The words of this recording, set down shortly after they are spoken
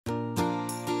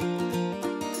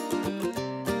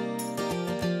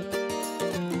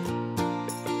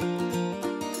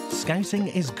Scouting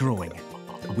is growing.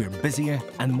 We're busier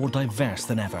and more diverse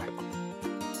than ever.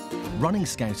 Running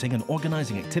Scouting and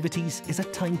organising activities is a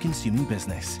time-consuming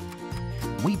business.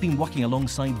 We've been working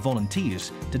alongside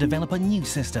volunteers to develop a new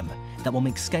system that will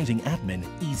make Scouting admin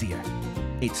easier.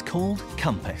 It's called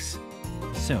Compass.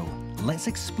 So, let's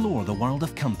explore the world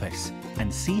of Compass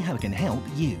and see how it can help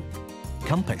you.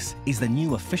 Compass is the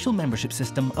new official membership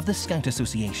system of the Scout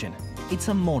Association. It's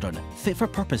a modern,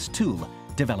 fit-for-purpose tool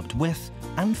developed with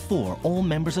and for all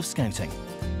members of Scouting.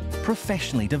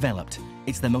 Professionally developed,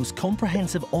 it's the most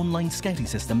comprehensive online Scouting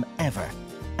system ever,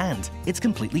 and it's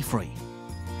completely free.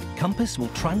 Compass will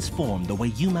transform the way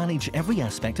you manage every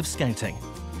aspect of Scouting.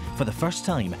 For the first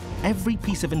time, every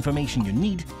piece of information you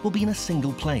need will be in a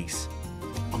single place.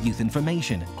 Youth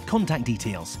information, contact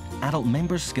details, adult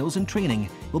members' skills and training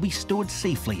will be stored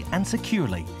safely and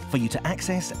securely for you to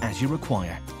access as you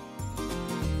require.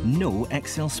 No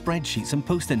Excel spreadsheets and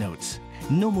post-it notes.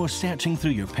 No more searching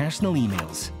through your personal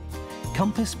emails.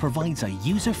 Compass provides a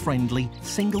user-friendly,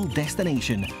 single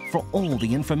destination for all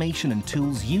the information and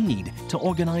tools you need to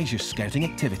organise your Scouting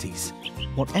activities,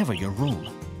 whatever your role.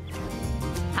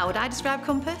 How would I describe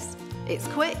Compass? It's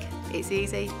quick, it's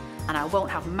easy, and I won't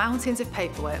have mountains of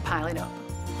paperwork piling up.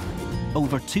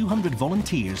 Over 200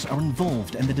 volunteers are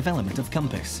involved in the development of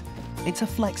Compass. It's a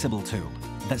flexible tool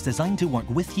that's designed to work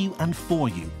with you and for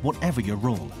you, whatever your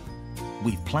role.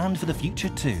 We've planned for the future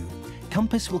too.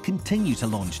 Compass will continue to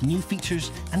launch new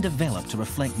features and develop to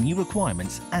reflect new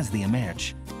requirements as they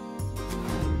emerge.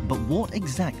 But what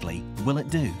exactly will it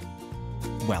do?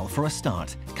 Well, for a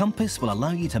start, Compass will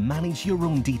allow you to manage your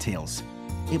own details.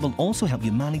 It will also help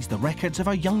you manage the records of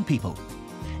our young people.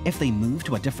 If they move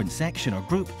to a different section or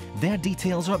group, their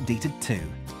details are updated too.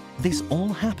 This all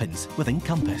happens within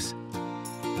Compass.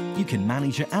 You can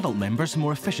manage your adult members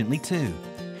more efficiently too.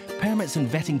 Permits and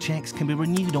vetting checks can be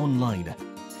renewed online.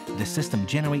 The system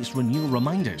generates renewal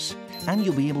reminders, and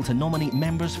you'll be able to nominate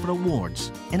members for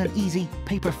awards in an easy,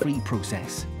 paper-free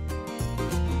process.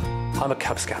 I'm a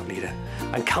Cub Scout leader,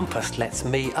 and Compass lets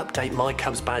me update my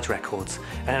Cubs badge records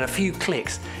and in a few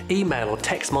clicks email or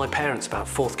text my parents about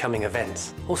forthcoming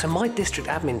events. Also, my district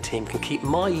admin team can keep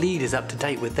my leaders up to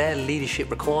date with their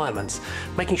leadership requirements,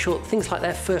 making sure things like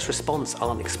their first response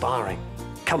aren't expiring.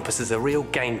 Compass is a real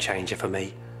game changer for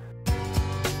me.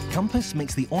 Compass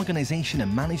makes the organisation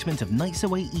and management of Nights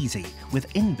Away easy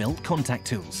with inbuilt contact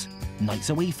tools, Nights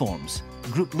Away forms,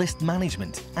 group list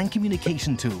management and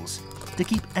communication tools to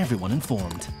keep everyone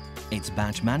informed. Its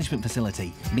badge management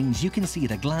facility means you can see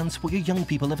at a glance what your young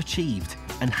people have achieved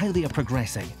and how they are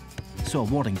progressing. So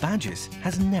awarding badges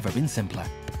has never been simpler.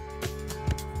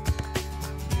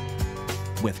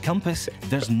 With Compass,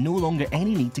 there's no longer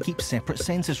any need to keep separate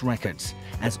census records,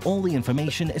 as all the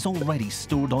information is already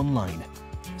stored online.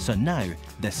 So now,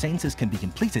 the census can be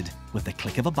completed with the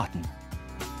click of a button.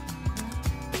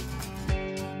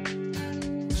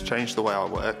 It's changed the way I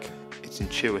work. It's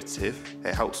intuitive,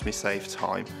 it helps me save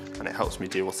time, and it helps me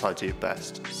do what I do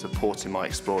best, supporting my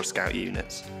Explorer Scout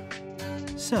units.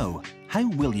 So, how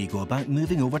will you go about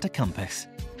moving over to Compass?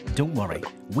 Don't worry,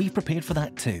 we've prepared for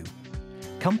that too.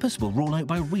 Compass will roll out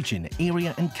by region,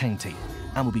 area and county,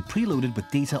 and will be preloaded with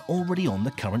data already on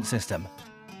the current system.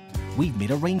 We've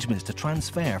made arrangements to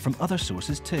transfer from other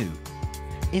sources too.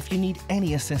 If you need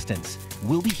any assistance,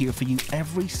 we'll be here for you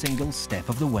every single step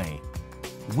of the way.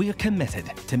 We're committed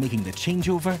to making the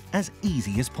changeover as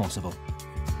easy as possible.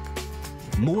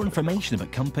 More information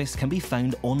about Compass can be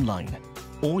found online,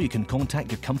 or you can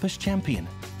contact your Compass champion.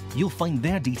 You'll find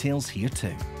their details here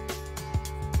too.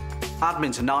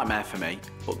 Admin's a nightmare for me,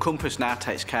 but Compass now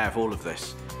takes care of all of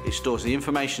this. It stores the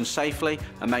information safely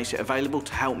and makes it available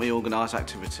to help me organise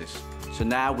activities. So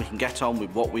now we can get on with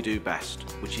what we do best,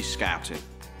 which is Scouting.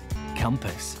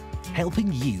 Compass,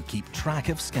 helping you keep track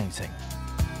of Scouting.